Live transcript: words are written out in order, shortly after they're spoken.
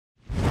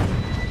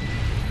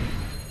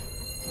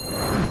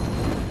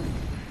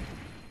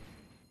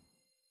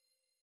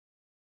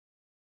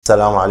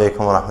السلام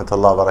عليكم ورحمة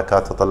الله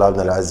وبركاته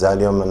طلابنا الاعزاء.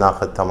 اليوم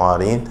ناخذ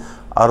تمارين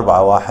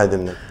 4.1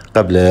 من.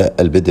 قبل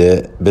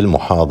البدء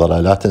بالمحاضرة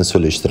لا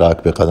تنسوا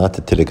الاشتراك بقناة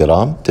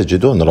التليجرام،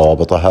 تجدون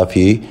روابطها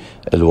في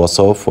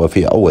الوصف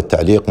وفي أول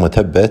تعليق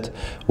مثبت،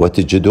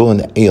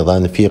 وتجدون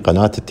أيضا في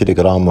قناة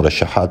التليجرام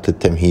مرشحات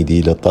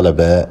للتمهيدي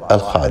للطلبة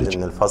الخارج.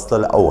 من الفصل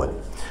الأول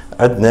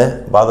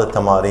عندنا بعض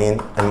التمارين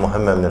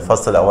المهمة من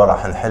الفصل الأول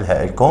راح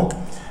نحلها لكم.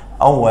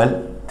 أول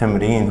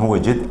تمرين هو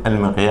جد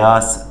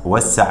المقياس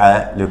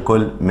والسعة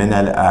لكل من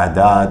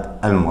الأعداد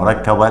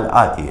المركبة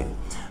الآتية.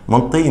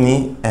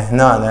 منطيني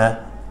هنا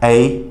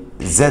أي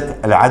زد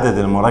العدد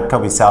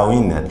المركب يساوي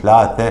لنا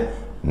 3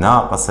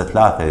 ناقص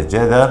 3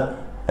 جذر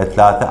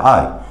 3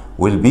 آي،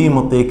 والبي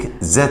منطيك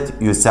زد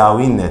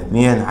يساوي لنا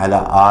 2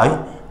 على آي،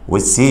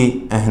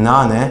 والسي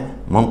هنا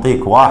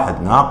منطيك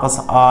 1 ناقص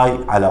آي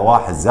على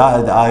 1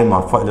 زائد آي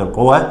مرفوع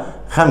للقوة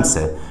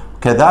 5.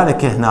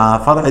 كذلك هنا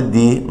فرع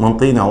الدي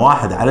منطينا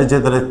 1 على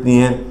جذر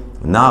 2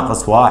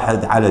 ناقص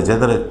 1 على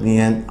جذر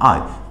 2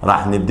 آي.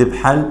 راح نبدأ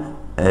بحل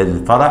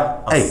الفرع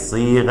أي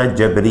الصيغة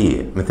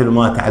الجبرية مثل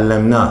ما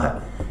تعلمناها.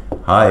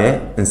 هاي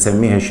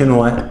نسميها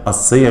شنو؟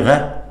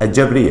 الصيغة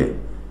الجبرية.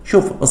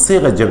 شوف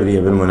الصيغة الجبرية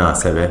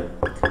بالمناسبة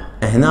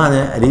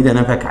هنا أريد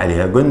أنبهك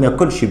عليها. قلنا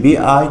كل شيء بي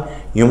آي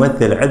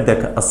يمثل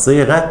عندك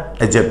الصيغة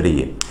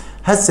الجبرية.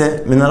 هسه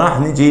من راح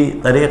نجي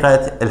طريقة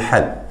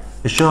الحل.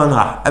 شلون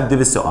راح أبدأ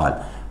بالسؤال؟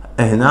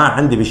 هنا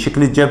عندي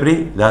بالشكل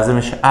الجبري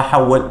لازم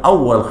أحول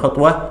أول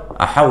خطوة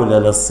أحولها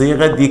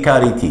للصيغة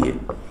الديكاريتية.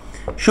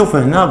 شوف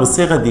هنا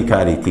بالصيغة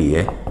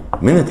الديكاريتية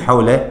من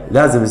تحوله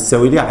لازم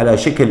تسوي لي على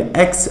شكل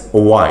اكس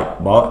وواي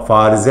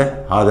فارزة،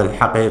 هذا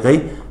الحقيقي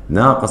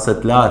ناقص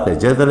 3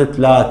 جذر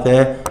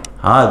 3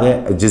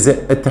 هذا الجزء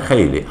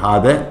التخيلي،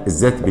 هذا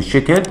الزت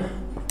بالشكل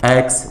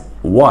اكس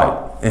واي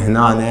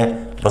هنا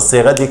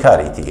بالصيغة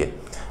الديكاريتية.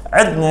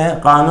 عندنا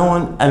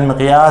قانون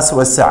المقياس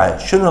والسعة.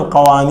 شنو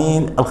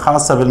القوانين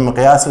الخاصة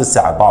بالمقياس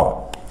والسعة؟ باور.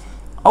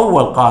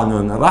 أول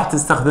قانون راح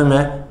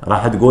تستخدمه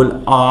راح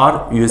تقول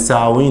R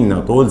يساوي لنا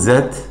طول Z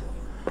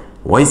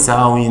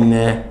ويساوي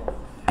لنا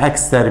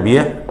X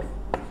تربيع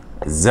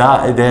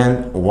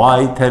زائدا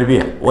Y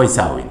تربيع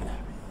ويساوي لنا.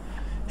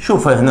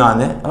 شوف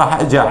هنا راح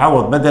أجي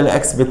أعوض بدل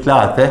X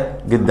ب3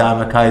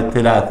 قدامك هاي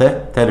 3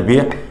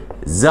 تربيع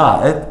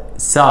زائد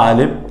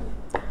سالب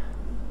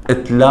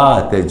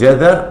 3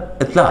 جذر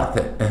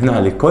 3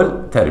 هنا لكل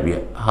تربيع،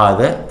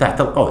 هذا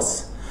تحت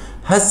القوس.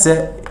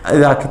 هسه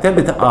إذا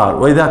كتبت R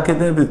وإذا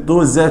كتبت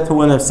طول Z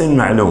هو نفس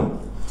المعلوم.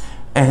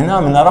 هنا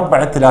من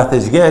أربع 3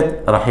 شقد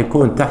راح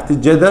يكون تحت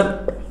الجذر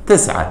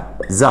 9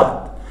 زائد.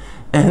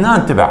 هنا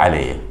انتبه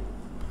عليه،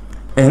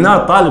 هنا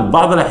الطالب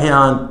بعض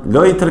الأحيان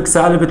لو يترك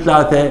سالب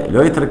 3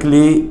 لو يترك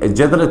لي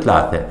الجذر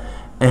 3.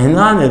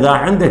 هنا إذا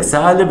عندك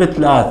سالب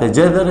 3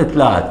 جذر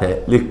 3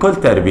 لكل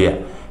تربيع،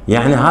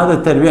 يعني هذا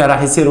التربيع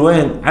راح يصير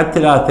وين؟ على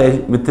 3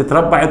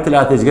 بتتربع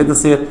 3 ايش قد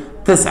يصير؟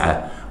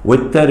 9.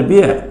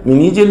 والتربيع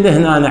من يجي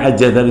لهنا على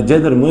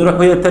الجذر مو يروح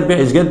ويا التربيع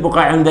ايش قد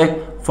بقى عندك؟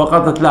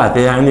 فقط 3،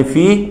 يعني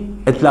في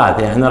 3،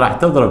 يعني راح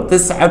تضرب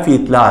 9 في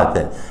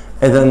 3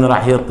 اذا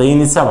راح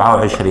يعطيني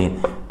 27.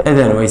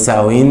 اذا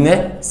ويساوي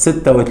لنا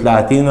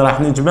 36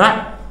 راح نجمع،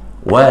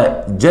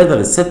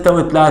 وجذر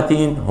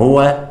 36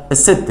 هو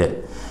 6.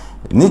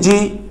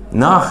 نجي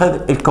ناخذ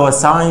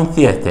الكوساين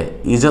ثيتا.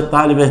 يجي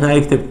الطالب هنا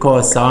يكتب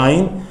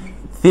كوساين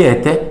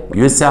ثيتا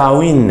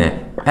يساوي لنا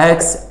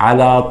اكس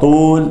على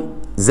طول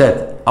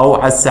زد او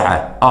على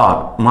السعه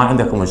ار، ما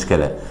عندك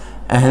مشكله.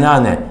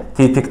 هنا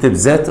تكتب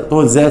زد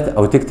طول زد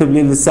او تكتب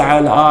لي السعه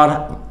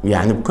الار،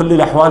 يعني بكل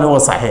الاحوال هو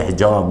صحيح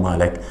الجواب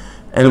مالك.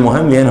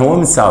 المهم لان هو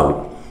مساوي.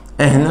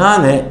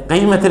 هنا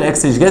قيمه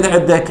الاكس ايش قد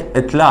عندك؟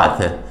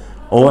 3،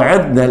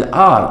 وعندنا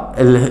الار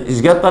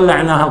ايش قد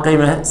طلعناها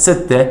القيمه؟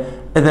 6.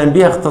 اذا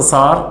بها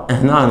اختصار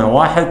هنا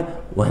 1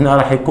 وهنا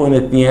راح يكون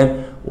 2،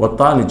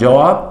 والثاني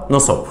جواب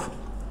نصف.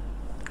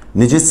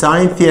 نجي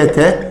ساين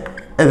ثيتا.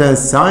 اذا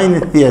ساين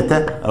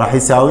الثيتا راح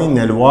يساوي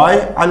لنا الواي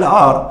على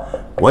ار،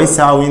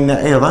 ويساوي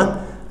لنا ايضا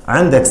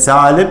عندك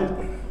سالب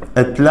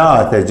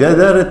 3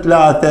 جذر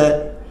 3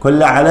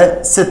 كلها على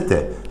 6.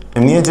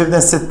 منين جبنا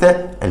ال6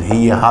 اللي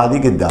هي هذه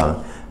قدامك؟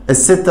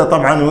 ال6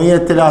 طبعا ويا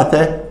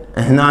 3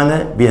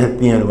 هنا بها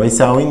 2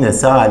 ويساوي لنا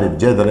سالب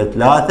جذر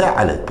 3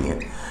 على 2.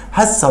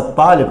 هسه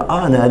الطالب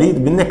انا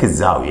اريد منك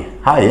الزاويه،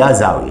 هاي يا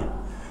زاويه.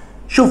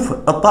 شوف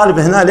الطالب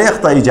هنا ليه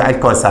يخطأ يجي على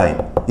الكوساين؟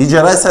 يجي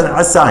راسا على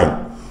الساين.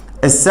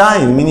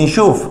 الساين من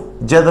يشوف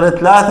جذر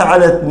 3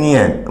 على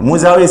 2 مو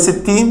زاويه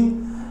 60؟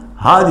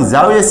 هذه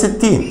زاويه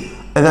 60.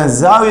 اذا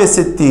زاويه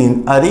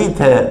 60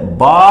 اريدها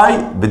باي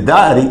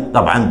بالدائري،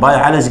 طبعا باي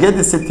على ايش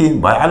قد 60؟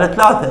 باي على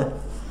 3.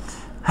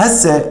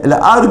 هسه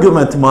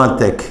الارجيومنت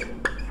مالتك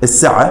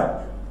السعه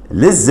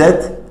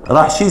للزد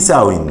راح شو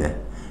يساوي لنا؟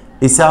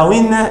 يساوي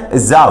لنا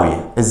الزاويه.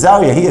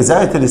 الزاويه هي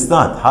زاويه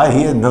الاسناد، هاي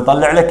هي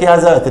نطلع لك اياها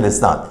زاويه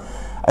الاسناد.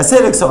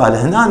 اسالك سؤال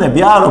هنا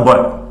بيا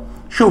ربع.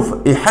 شوف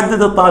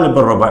يحدد الطالب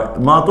الربع،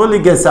 ما طول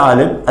لقى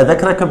سالب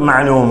اذكرك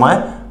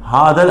بمعلومه،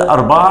 هذا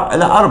الارباع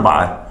الى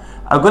 4.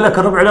 اقول لك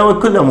الربع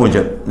الاول كله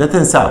موجب لا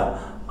تنساه،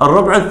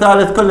 الربع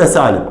الثالث كله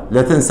سالب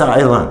لا تنساه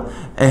ايضا.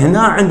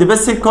 هنا عندي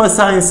بس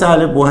الكوساين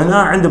سالب، وهنا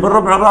عندي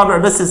بالربع الرابع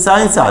بس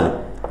الساين سالب،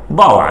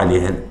 باوع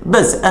عليهن.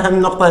 بس اهم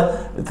نقطة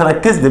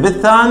تركز لي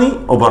بالثاني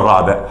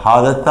وبالرابع،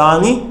 هذا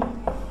الثاني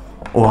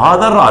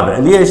وهذا الرابع.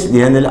 ليش؟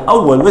 لأن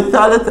الأول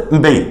والثالث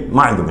مبين،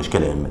 ما عنده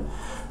مشكلة يمه.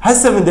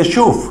 هسه بدنا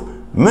نشوف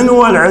من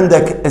هو اللي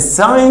عندك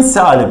الساين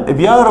سالب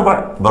بيا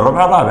ربع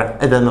بالربع الرابع.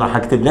 إذا راح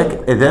أكتب لك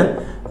إذا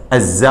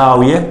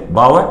الزاوية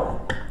باوع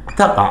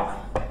تقع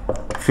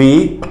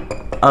في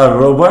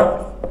الربع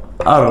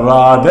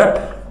الرابع.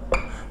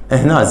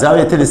 هنا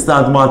زاوية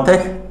الإسناد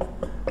مالتك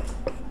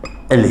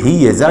اللي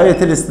هي زاوية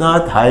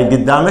الإسناد هاي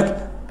قدامك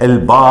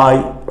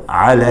الباي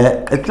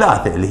على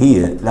 3 اللي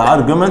هي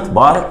الارجيومنت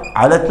باي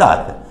على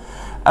 3.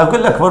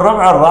 اقول لك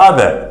بالربع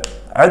الرابع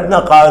عندنا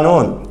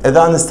قانون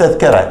اذا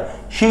نستذكره.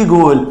 شو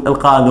يقول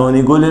القانون؟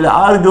 يقول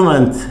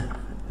الارجيومنت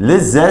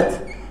للزد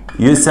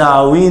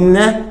يساوي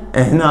لنا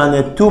هنا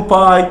 2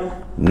 باي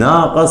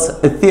ناقص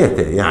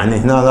الثيتا. يعني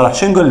هنا راح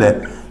شو نقول له؟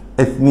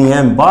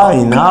 2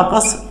 باي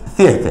ناقص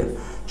ثيتا.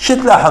 شو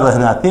تلاحظ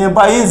هنا؟ 2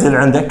 باي ينزل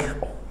عندك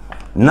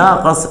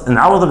ناقص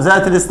نعوض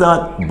بزاوية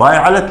الاسناد باي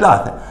على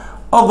 3.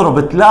 اضرب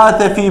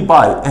 3 في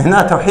باي.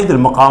 هنا توحيد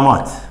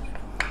المقامات،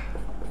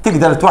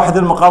 تقدر توحد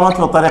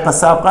المقامات بالطريقة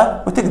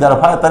السابقة وتقدر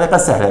بهاي الطريقة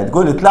السهلة.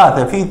 تقول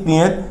 3 في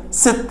 2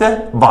 6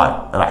 باي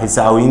راح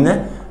يساوي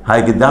لنا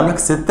هاي قدامك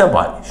 6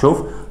 باي.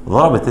 شوف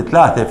ضربت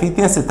 3 في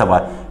 2 6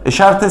 باي.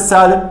 إشارة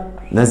السالب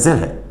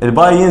نزلها،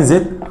 الباي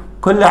ينزل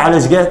كله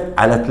على شقد؟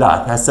 على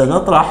 3. هسه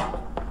نطرح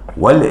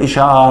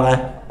والإشارة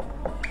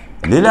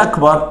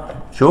للأكبر.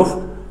 شوف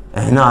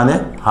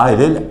هنا هاي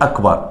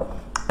للأكبر.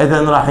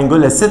 إذا راح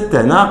نقول له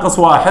 6 ناقص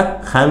 1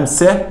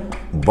 5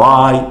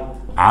 باي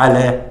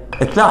على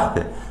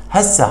 3.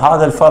 هسه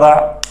هذا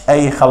الفرع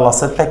أي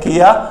خلصت لك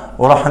إياه،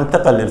 وراح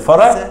ننتقل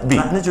للفرع بي.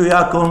 راح نجي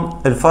وياكم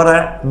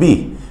الفرع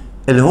بي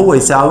اللي هو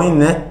يساوي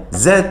لنا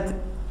زد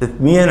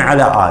 2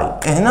 على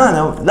اي.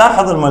 هنا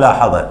لاحظ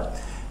الملاحظة.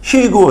 شو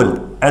يقول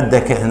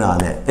عندك هنا؟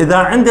 إذا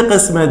عندي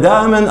قسمة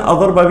دائما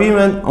أضربه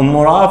بمن؟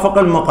 مرافق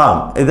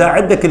المقام. إذا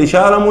عندك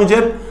الإشارة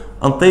موجب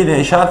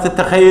انطيني إشارة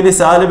التخيل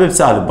سالب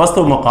بسالب بسط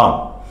المقام.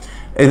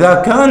 إذا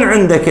كان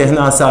عندك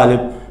هنا سالب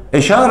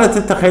إشارة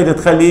التخيل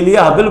تخلي لي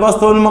إياها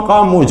بالبسط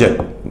والمقام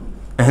موجب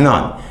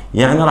هنا.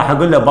 يعني راح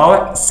أقول له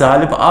باوع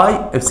سالب آي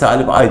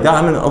بسالب آي،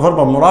 دائما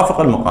أضربه بمرافق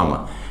المقامات.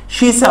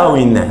 شو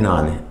يساوي لنا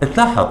هنا؟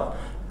 تلاحظ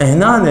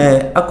هنا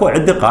اكو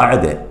عندي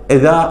قاعدة،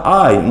 إذا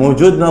آي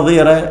موجود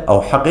نظيره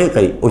أو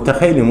حقيقي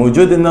وتخيلي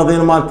موجود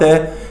النظير مالته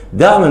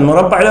دائما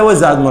مربع الأول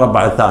زائد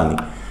مربع الثاني.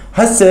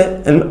 هسه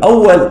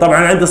الأول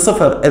طبعا عند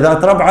الصفر، إذا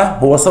تربعه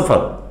هو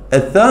صفر.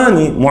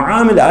 الثاني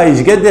معامل آي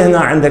ايش قد هنا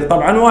عندك؟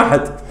 طبعا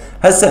 1.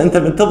 هسه انت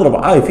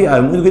بتضرب اي في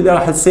اي، مو تقول لي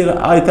راح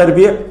تصير اي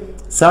تربيع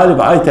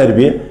سالب اي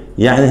تربيع،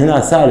 يعني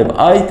هنا سالب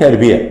اي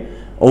تربيع،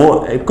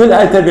 وكل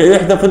اي تربيع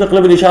يحذف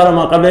ونقلب الاشاره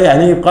ما قبله،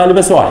 يعني يبقى لي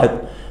بس 1.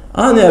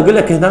 انا اقول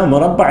لك هنا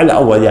مربع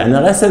الاول، يعني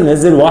راسا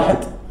ننزل 1،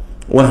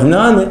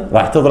 وهنا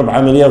راح تضرب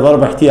عمليه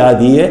ضرب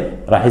احتياديه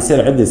راح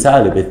يصير عندي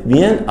سالب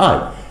 2 اي.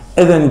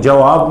 اذا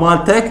الجواب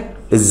مالتك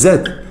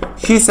الزد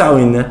شو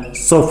يساوي لنا؟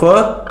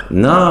 0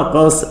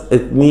 ناقص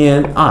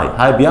 2 اي.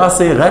 هاي بيا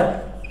صيغه،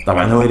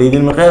 طبعا هو يريد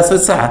المقياس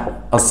والسعة،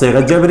 الصيغه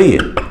الجبريه.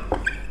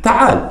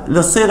 تعال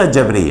للصيغه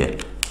الجبريه،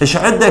 ايش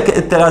عندك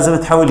انت لازم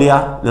تحول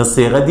اياه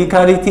للصيغه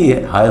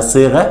الديكاريتيه. هاي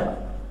الصيغه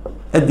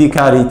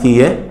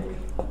الديكاريتيه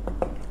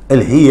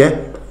اللي هي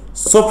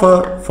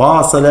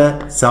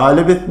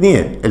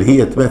 0.-2 اللي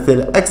هي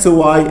تمثل اكس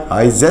وواي،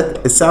 هاي زد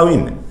تساوي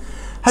لنا.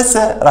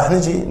 هسه راح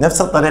نجي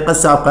نفس الطريقه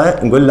السابقه،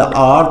 نقول له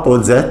ار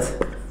طول زد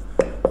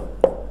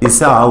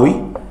يساوي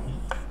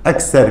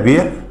اكس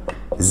تربيع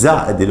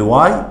زائد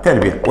الواي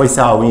تربيع،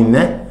 ويساوي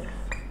لنا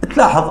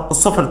تلاحظ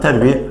الصفر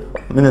تربيع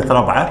من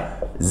تربعه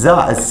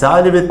زائد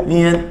سالب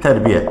 2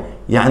 تربيع،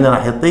 يعني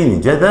راح يعطيني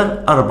جذر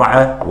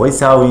 4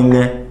 ويساوي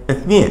لنا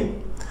 2.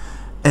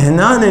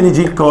 هنا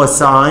نجي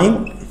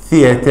كوساين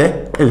ثيتا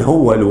اللي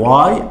هو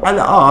الواي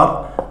على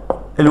ار.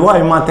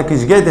 الواي مالتك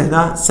ايش قد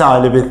هنا؟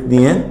 سالب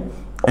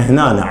 2،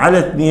 هنا على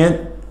 2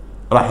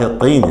 راح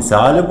يعطيني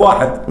سالب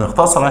 1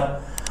 نختصره.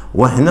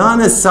 وهنا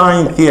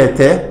الساين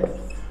ثيتا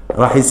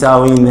راح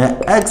يساوي لنا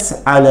اكس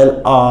على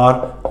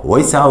الار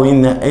ويساوي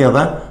لنا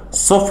ايضا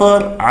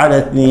 0 على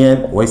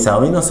 2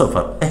 ويساوي لنا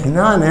 0.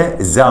 هنا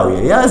الزاويه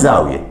يا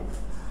زاويه،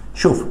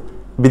 شوف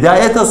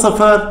بدايتها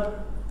 0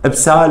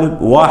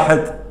 بسالب 1.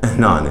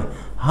 هنا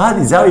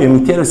هذه زاويه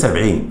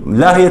 270،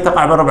 لا هي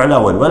تقع بالربع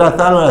الاول ولا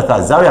الثاني ولا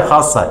الثالث، زاويه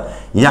خاصه،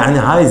 يعني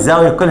هاي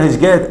الزاويه كلها ايش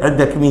قد؟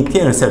 عندك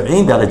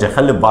 270 درجه،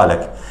 خلي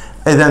ببالك.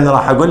 اذا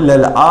راح اقول له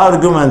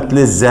الارجيومنت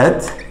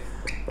للزد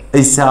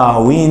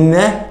يساوي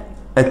لنا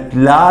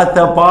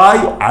 3 باي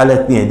على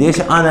 2.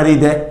 ليش انا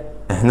اريده؟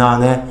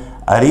 هنا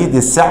اريد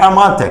السعه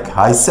مالتك،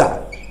 هاي السعه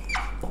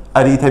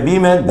اريدها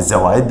بمن؟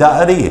 بالزوايا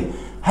الدائريه.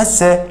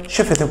 هسه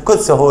شفت بكل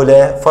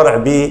سهوله فرع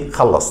بي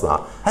خلصناه.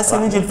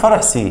 هسه نجي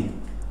الفرع سي،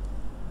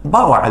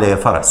 باوع عليه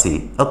فرع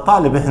سي.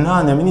 الطالب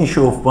هنا من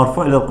يشوف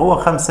مرفوع للقوه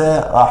 5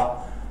 راح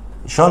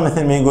شلون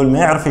مثل ما يقول ما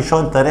يعرف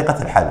شلون طريقه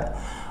الحل.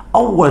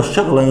 اول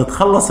شغله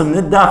نتخلص من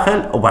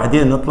الداخل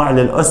وبعدين نطلع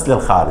للاس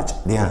للخارج،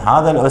 لان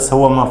هذا الاس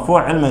هو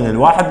مرفوع علما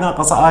الواحد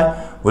ناقص اي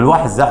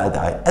والواحد زائد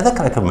اي.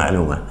 اذكرك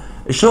بمعلومه،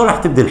 شلون راح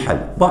تبدي الحل؟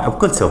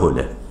 بكل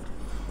سهوله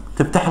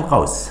تفتح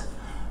القوس،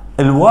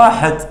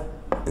 الواحد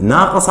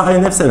ناقص اي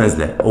نفسه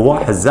نزله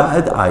وواحد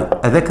زائد اي.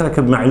 اذكرك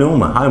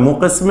بمعلومه، هاي مو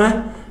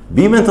قسمه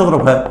بمن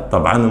تضربها؟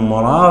 طبعا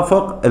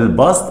المرافق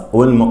البسط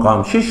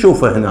والمقام. شو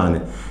تشوفه هنا؟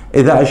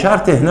 اذا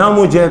اشرت هنا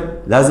موجب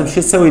لازم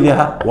شو تسوي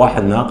لها؟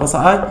 واحد ناقص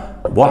اي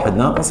بواحد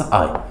ناقص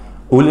اي،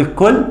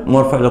 وللكل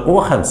مرفوع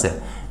للقوه 5.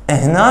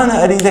 هنا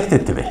أنا اريدك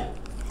تنتبه،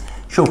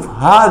 شوف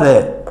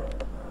هذا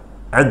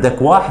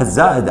عندك واحد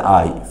زائد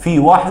اي في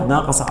واحد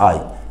ناقص اي،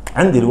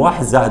 عندي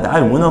الواحد زائد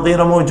اي مو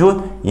نظيره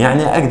موجود،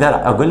 يعني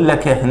اقدر اقول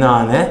لك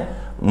هنا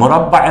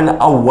مربع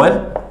الاول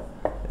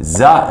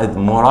زائد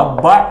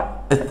مربع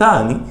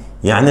الثاني،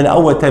 يعني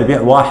الاول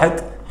تربيع واحد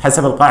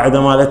حسب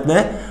القاعده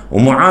مالتنا،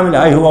 ومعامل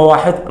اي هو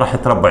واحد راح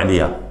تربع لي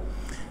اياه.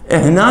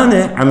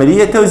 هنا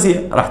عمليه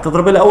توزيع راح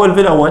تضرب الاول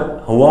في الاول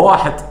هو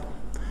واحد،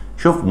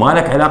 شوف ما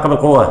لك علاقه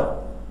بالقوه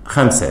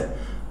 5.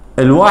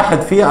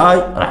 الواحد في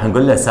اي راح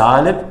نقول له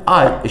سالب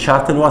اي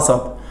اشاره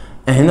الوسط.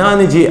 هنا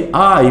نجي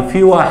اي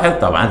في واحد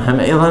طبعا هم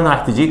ايضا راح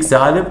تجيك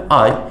سالب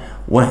اي،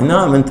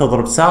 وهنا من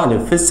تضرب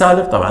سالب في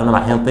السالب طبعا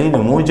راح ينطيني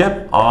موجب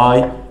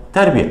اي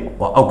تربيع،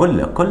 واقول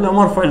له كله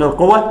مرفوع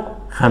للقوه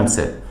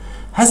 5.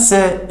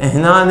 هسه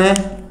هنا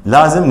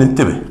لازم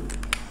ننتبه،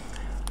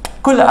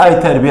 كل اي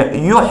تربيع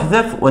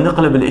يحذف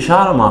ونقلب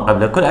الاشاره ما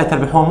قبله، كل اي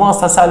تربيع هو ما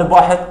اصله سالب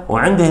واحد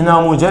وعندي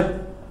هنا موجب،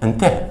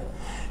 انتهى.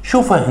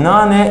 شوف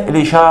هنا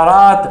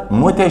الاشارات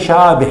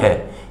متشابهه،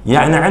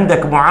 يعني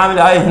عندك معامل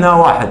اي هنا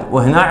واحد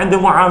وهنا عنده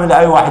معامل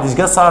اي واحد،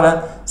 ايش قد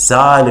صار؟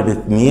 سالب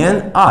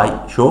 2 اي،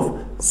 شوف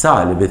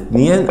سالب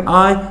 2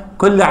 اي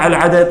كله على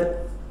العدد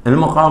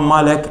المقام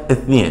مالك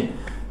 2.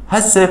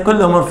 هسه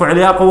كله مرفوع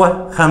لها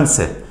قوه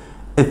 5،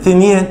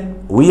 الاثنين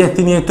ويا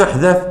الاثنين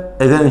تحذف،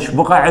 اذا ايش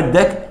بقى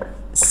عندك؟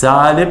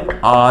 سالب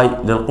اي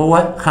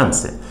للقوه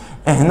 5.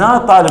 هنا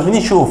طالب من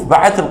يشوف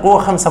بعد القوه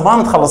 5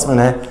 ما نتخلص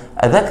منها،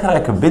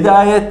 اذكرك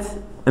بدايه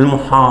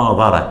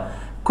المحاضره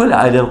كل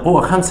اي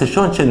للقوه 5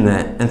 شلون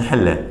كنا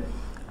نحله؟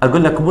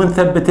 اقول لك مو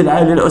نثبت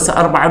الاي للاس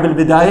 4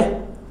 بالبدايه؟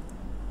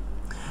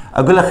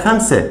 اقول لك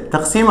 5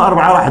 تقسيم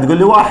 4 راح تقول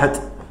لي 1.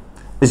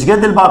 ايش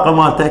قد الباقي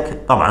مالتك؟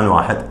 طبعا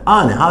 1.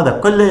 انا هذا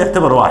كله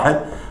يعتبر 1،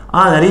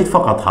 انا اريد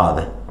فقط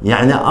هذا،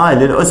 يعني اي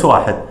للاس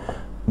 1.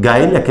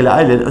 قايل لك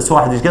الاي للاس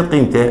 1 ايش قد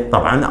قيمته؟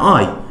 طبعا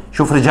اي.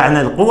 شوف رجعنا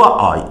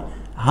للقوه اي،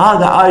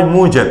 هذا اي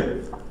موجب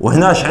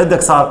وهنا ايش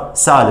عندك صار؟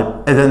 سالب،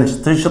 اذا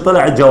ايش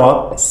طلع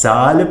الجواب؟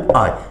 سالب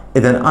اي.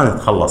 اذا انا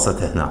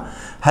تخلصت هنا.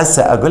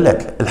 هسه اقول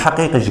لك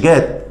الحقيقه ايش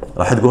قد؟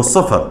 راح تقول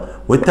 0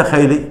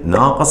 والتخيلي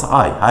ناقص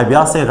اي، هاي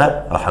بيا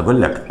صيغه؟ راح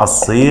اقول لك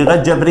الصيغه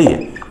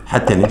الجبريه،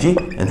 حتى نجي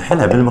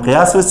نحلها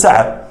بالمقياس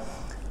والسعه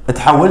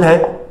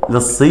تحولها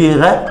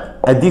للصيغه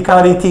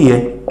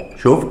الديكاريتيه.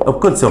 شوف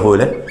بكل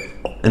سهوله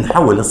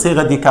نحول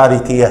الصيغه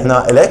الديكاريتيه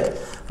هنا لك،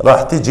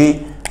 راح تجي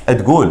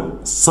تقول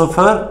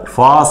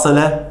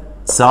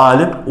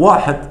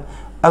 0.1.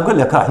 اقول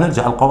لك راح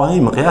نرجع لقوانين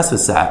المقياس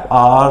والسعه،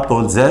 ار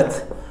طول زد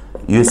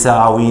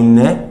يساوي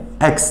لنا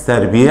اكس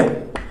تربيع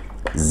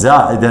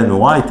زائدا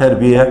واي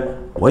تربيع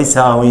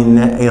ويساوي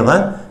لنا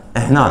ايضا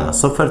هنا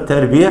 0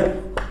 تربيع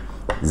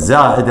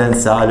زائدا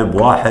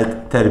سالب 1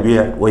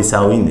 تربيع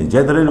ويساوي لنا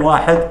جذر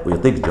الواحد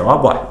ويعطيك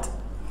جواب 1.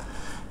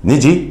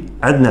 نجي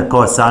عندنا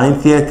كوساين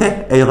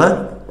ثيتا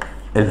ايضا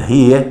اللي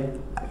هي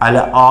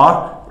على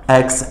ار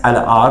اكس على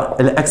ار،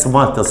 الاكس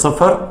مالته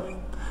 0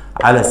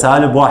 على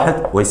سالب 1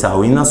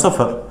 ويساوي لنا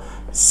 0.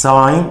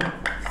 ساين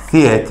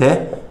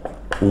ثيتا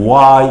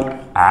واي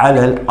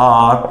على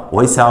الار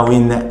ويساوي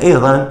لنا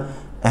ايضا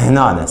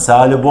هنا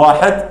سالب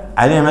 1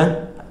 على من؟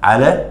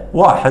 على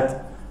 1.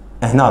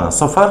 هنا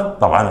 0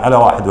 طبعا على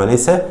 1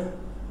 وليس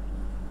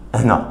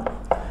هنا.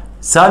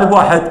 سالب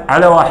 1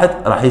 على 1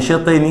 راح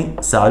يعطيني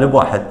سالب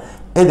 1.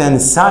 اذا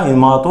الساين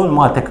ما طول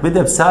مالتك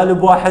بدا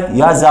بسالب 1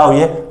 يا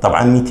زاويه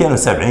طبعا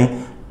 270.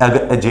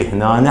 اجي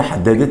هنا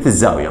حددت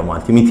الزاويه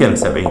مالتي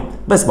 270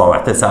 بس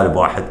باوعته سالب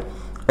 1.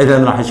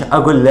 اذا راح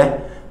اقول له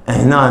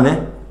هنا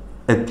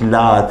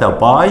 3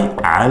 باي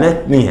على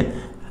 2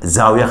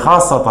 زاويه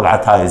خاصه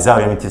طلعت هاي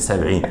الزاويه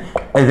 270.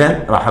 اذا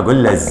راح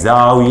اقول له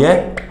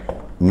الزاويه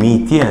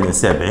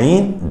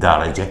 270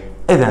 درجه.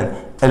 اذا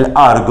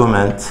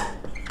الارجومنت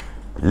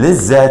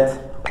للزد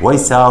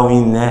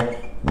ويساوي لنا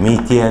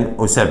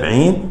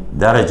 270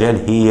 درجه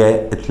اللي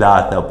هي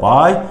 3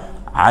 باي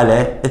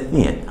على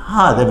 2.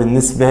 هذا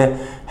بالنسبه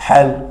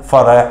حل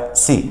فرع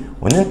سي.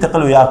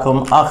 وننتقل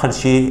وياكم اخر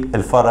شيء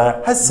الفرع.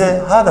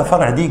 هسه هذا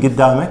فرع دي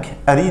قدامك،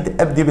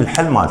 اريد ابدي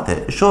بالحل مالته.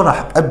 شو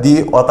راح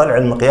ابدي واطلع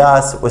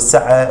المقياس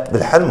والسعه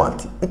بالحل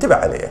مالتي؟ انتبه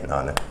عليه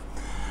هنا.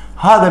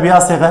 هذا بيا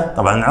صيغه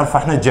طبعا نعرف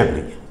احنا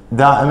الجبري،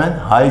 دائما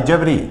هاي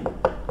الجبريه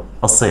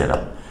الصيغه.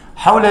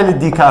 حوله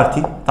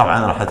للديكارتي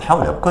طبعا راح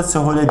تحوله بكل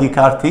سهوله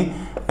ديكارتي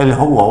اللي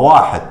هو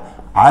 1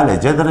 على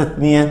جذر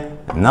 2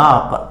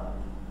 ناقص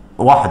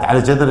 1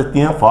 على جذر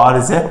 2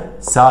 فارزه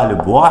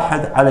سالب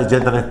 1 على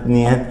جذر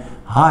 2.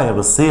 هاي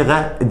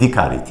بالصيغه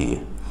الديكاريتيه.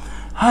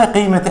 هاي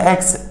قيمة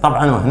اكس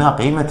طبعا وهنا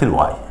قيمة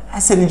الواي.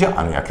 هسه نجي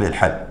انا وياك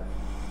للحل.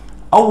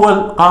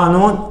 اول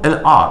قانون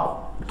الار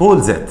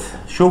طول زد،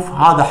 شوف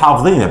هذا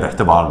حافظينه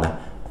باعتبارنا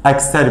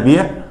اكس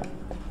تربيع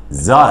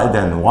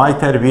زائدا واي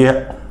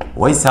تربيع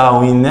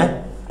ويساوي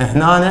لنا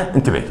هنا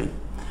انتبه لي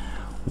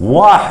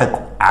 1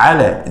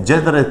 على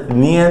جذر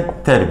 2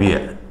 تربيع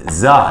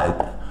زائد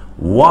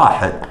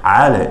 1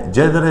 على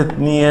جذر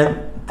 2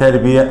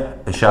 تربيع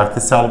اشارة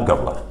السالب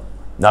قبله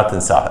لا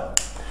تنساها.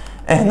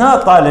 هنا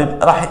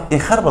طالب راح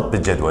يخربط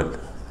بالجدول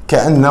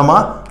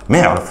كانما ما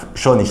يعرف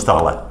شلون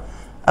يشتغله.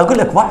 اقول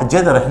لك 1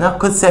 جذر هنا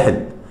كل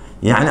سهل،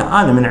 يعني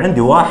انا من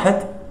عندي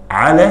 1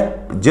 على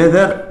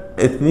جذر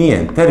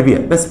 2 تربيع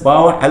بس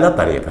باوع على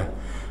طريقه.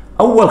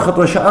 اول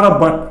خطوه شو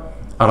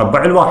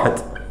اربع الواحد،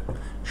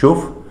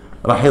 شوف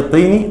راح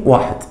يعطيني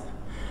 1.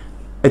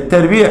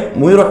 التربيع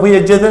مو يروح ويا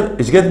الجذر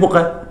ايش قد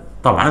بقى؟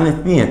 طبعا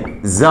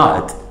 2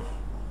 زائد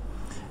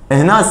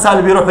هنا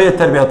السالب يروح ويا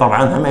التربيع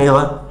طبعا هم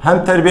ايضا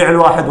هم تربيع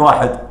الواحد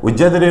 1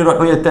 والجذر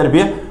يروح ويا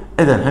التربيع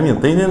اذا هم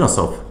يعطيني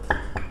نصف.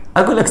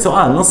 اقول لك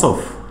سؤال نصف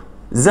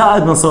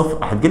زائد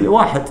نصف راح تقول لي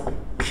 1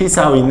 شو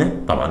يساوي لنا؟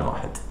 طبعا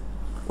 1.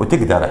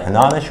 وتقدر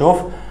هنا شوف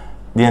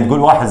لان تقول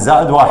 1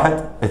 زائد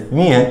 1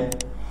 2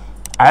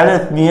 على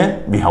 2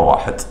 بها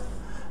 1.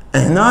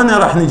 هنا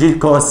راح نجي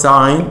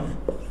كوساين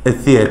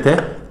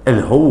الثيتا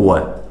اللي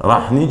هو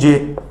راح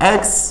نجي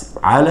اكس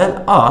على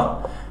الار.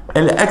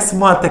 الاكس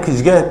مالتك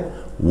ايش قد؟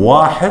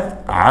 1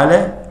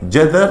 على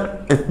جذر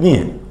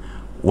 2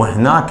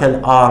 وهناك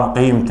الار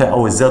قيمته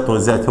او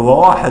الزت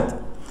هو 1.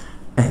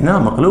 هنا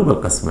مقلوب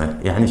القسمه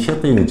يعني شو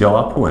يعطيني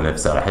جواب هو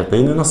نفسه راح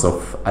يعطيني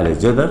نصف على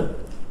جذر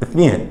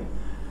 2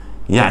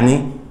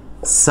 يعني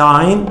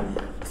ساين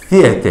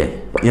ثيتا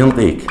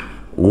ينطيك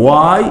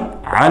واي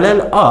على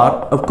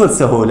الار بكل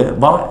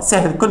سهوله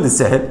سهل كل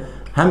سهل.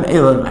 هم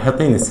ايضا راح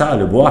يعطيني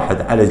سالب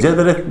 1 على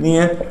جذر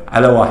 2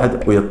 على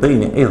 1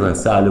 ويعطيني ايضا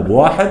سالب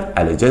 1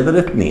 على جذر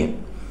 2.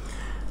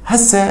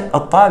 هسه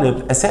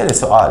الطالب اساله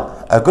سؤال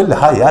اقول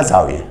له هاي يا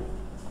زاويه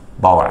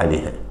باوع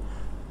عليها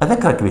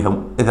اذكرك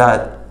بهم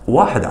اذا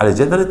 1 على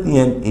جذر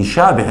 2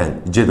 يشابه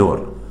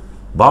جذور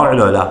باوع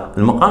لو لا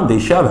المقام ده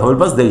يشابه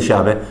والبسط ده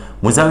يشابه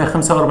مو زاويه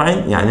 45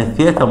 يعني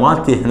الثيتا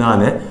مالتي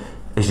هنا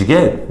ايش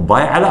قد؟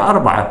 باي على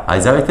 4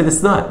 هاي زاويه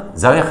الاسناد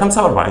زاويه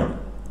 45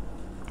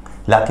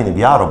 لكن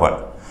بيا ربع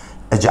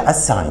اجعل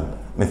ساين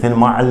مثل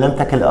ما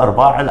علمتك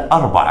الارباع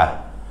الاربعه.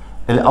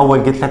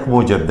 الاول قلت لك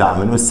موجب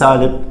دائما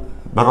والسالب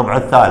بالربع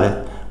الثالث.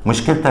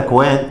 مشكلتك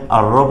وين؟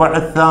 الربع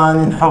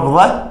الثاني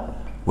نحفظه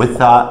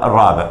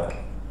والرابع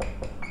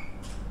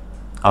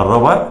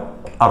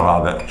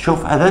الرابع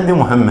شوف هذول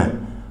مهمه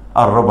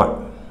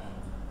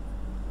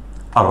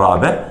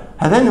الرابع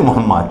هذول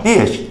مهمات.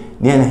 ليش؟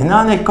 لان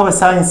هنا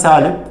الكوساين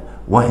سالب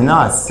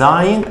وهنا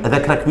الساين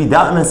اذكرك بيه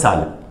دائما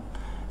سالب.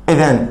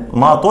 اذا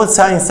ما طول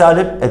ساين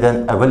سالب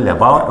اذا اقول له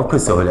باوع بكل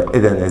سهوله.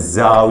 اذا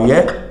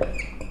الزاويه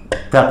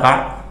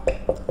تقع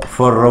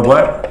في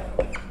الربع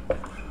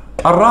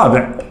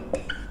الرابع.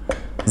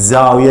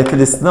 زاويه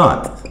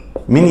الاسناد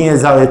من هي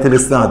زاويه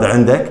الاسناد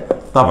عندك؟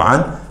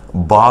 طبعا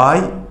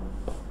باي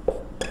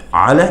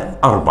على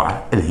 4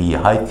 اللي هي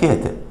هاي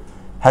ثيتا.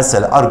 هسه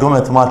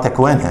الارجومنت مالتك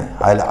وينها؟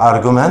 هاي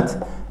الارجومنت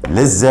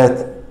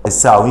للزت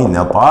تساوي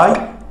لنا باي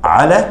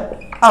على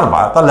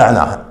 4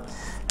 طلعناها.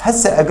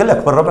 هسه اقول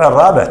لك بالربع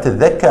الرابع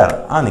تتذكر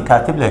انا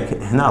كاتب لك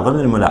هنا ضمن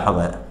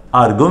الملاحظه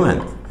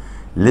ارجومنت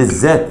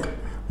للزت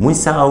مو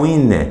يساوي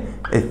لنا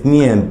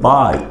 2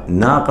 باي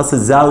ناقص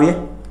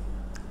الزاويه.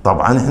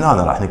 طبعا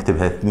هنا راح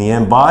نكتبها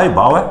 2 باي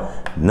باوع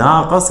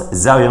ناقص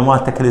الزاويه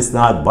مالتك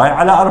الاسناد باي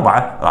على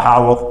 4 راح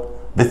اعوض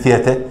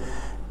بالثيتا.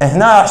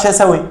 هنا راح شو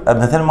اسوي؟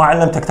 مثل ما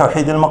علمتك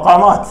توحيد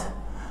المقامات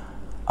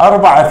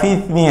 4 في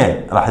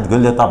 2 راح تقول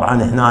لي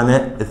طبعا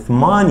هنا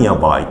 8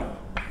 باي.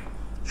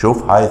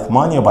 شوف هاي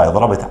 8 باي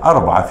ضربت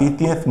 4 في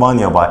 2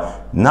 8 باي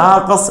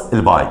ناقص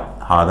الباي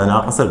هذا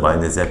ناقص الباي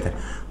نزلته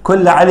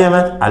كله على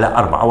اليمين على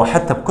 4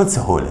 وحتى بكل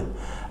سهوله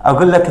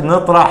اقول لك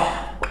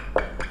نطرح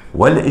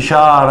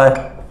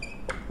والاشاره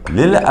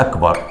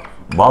للاكبر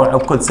باوع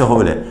بكل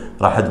سهوله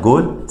راح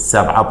تقول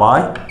 7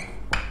 باي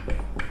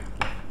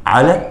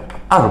على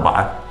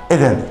 4.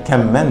 اذا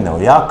كملنا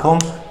وياكم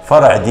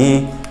فرع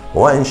دي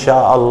وان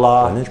شاء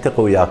الله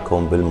نلتقي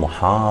وياكم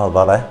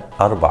بالمحاضره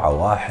 4.1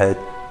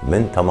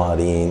 من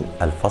تمارين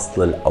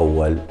الفصل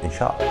الاول ان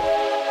شاء الله.